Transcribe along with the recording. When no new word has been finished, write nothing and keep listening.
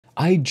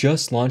I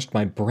just launched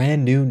my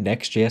brand new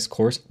Next.js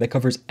course that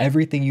covers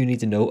everything you need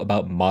to know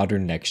about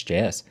modern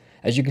Next.js.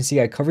 As you can see,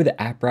 I cover the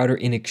app router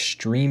in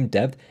extreme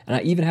depth, and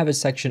I even have a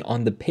section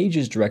on the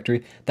pages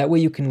directory. That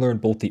way you can learn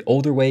both the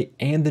older way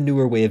and the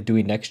newer way of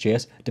doing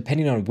Next.js,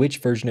 depending on which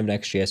version of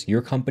Next.js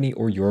your company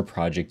or your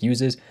project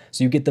uses,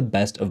 so you get the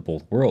best of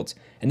both worlds.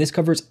 And this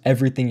covers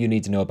everything you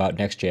need to know about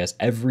Next.js.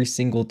 Every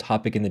single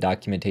topic in the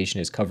documentation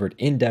is covered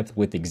in depth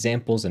with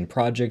examples and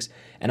projects,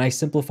 and I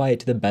simplify it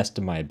to the best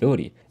of my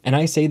ability. And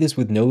I say this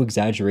with no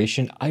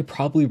exaggeration, I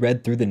probably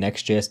read through the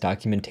Next.js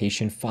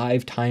documentation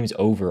 5 times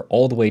over,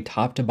 all the way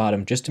top to bottom,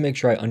 just to make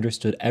sure I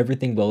understood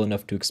everything well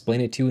enough to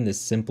explain it to you in the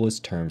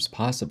simplest terms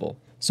possible.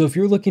 So if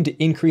you're looking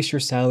to increase your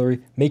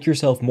salary, make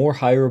yourself more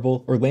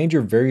hireable, or land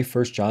your very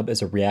first job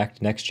as a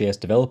React Next.js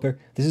developer,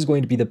 this is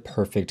going to be the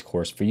perfect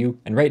course for you.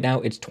 And right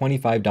now it's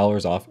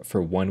 $25 off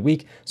for 1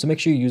 week, so make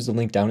sure you use the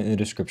link down in the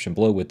description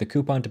below with the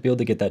coupon to be able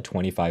to get that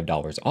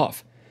 $25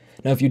 off.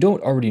 Now, if you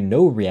don't already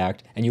know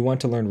React and you want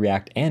to learn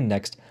React and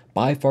Next,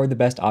 by far the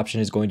best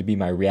option is going to be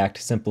my React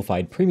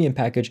Simplified Premium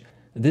package.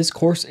 This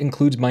course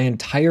includes my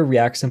entire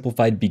React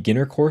Simplified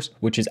beginner course,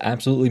 which is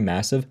absolutely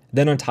massive.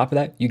 Then on top of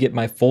that, you get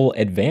my full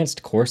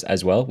advanced course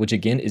as well, which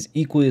again is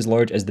equally as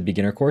large as the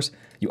beginner course.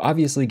 You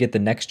obviously get the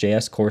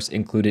Next.js course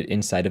included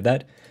inside of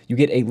that. You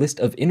get a list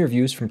of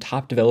interviews from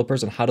top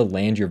developers on how to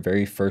land your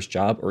very first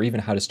job or even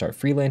how to start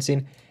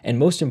freelancing. And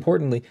most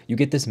importantly, you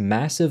get this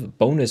massive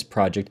bonus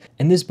project.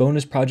 And this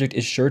bonus project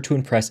is sure to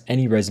impress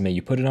any resume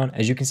you put it on.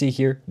 As you can see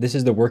here, this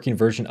is the working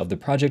version of the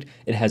project.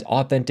 It has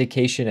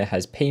authentication, it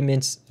has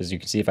payments. As you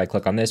can see, if I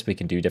click on this, we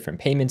can do different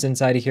payments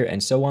inside of here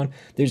and so on.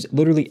 There's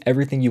literally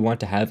everything you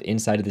want to have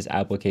inside of this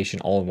application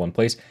all in one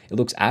place. It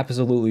looks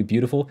absolutely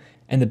beautiful.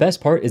 And the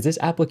best part is this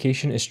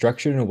application is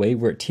structured in a way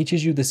where it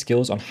teaches you the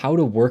skills on how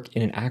to work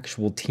in an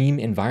actual team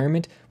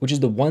environment, which is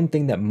the one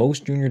thing that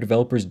most junior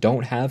developers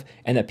don't have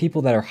and that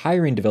people that are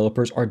hiring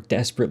developers are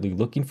desperately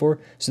looking for.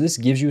 So this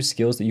gives you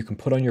skills that you can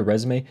put on your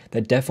resume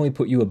that definitely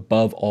put you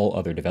above all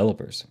other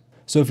developers.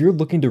 So if you're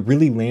looking to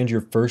really land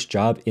your first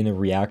job in a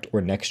React or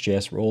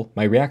Next.js role,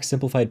 my React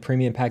Simplified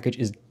Premium package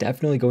is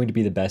definitely going to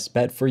be the best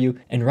bet for you.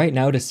 And right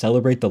now, to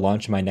celebrate the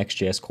launch of my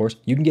Next.js course,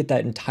 you can get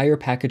that entire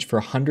package for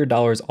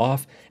 $100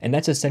 off. And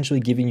that's essentially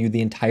giving you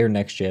the entire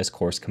Next.js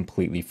course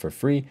completely for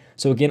free.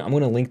 So again, I'm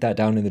going to link that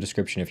down in the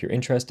description if you're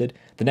interested.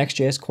 The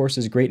Next.js course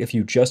is great if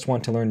you just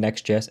want to learn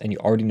Next.js and you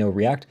already know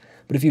React.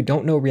 But if you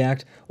don't know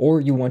React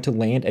or you want to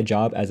land a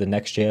job as a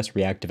Next.js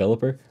React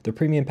developer, the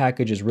premium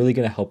package is really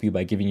going to help you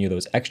by giving you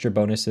those extra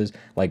bonuses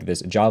like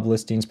this job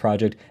listings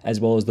project, as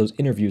well as those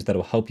interviews that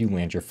will help you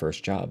land your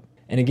first job.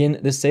 And again,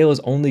 this sale is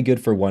only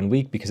good for 1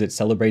 week because it's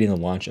celebrating the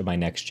launch of my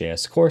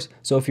Next.js course.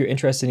 So if you're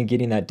interested in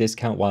getting that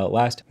discount while it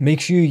lasts, make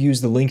sure you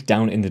use the link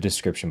down in the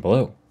description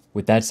below.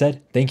 With that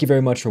said, thank you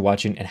very much for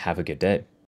watching and have a good day.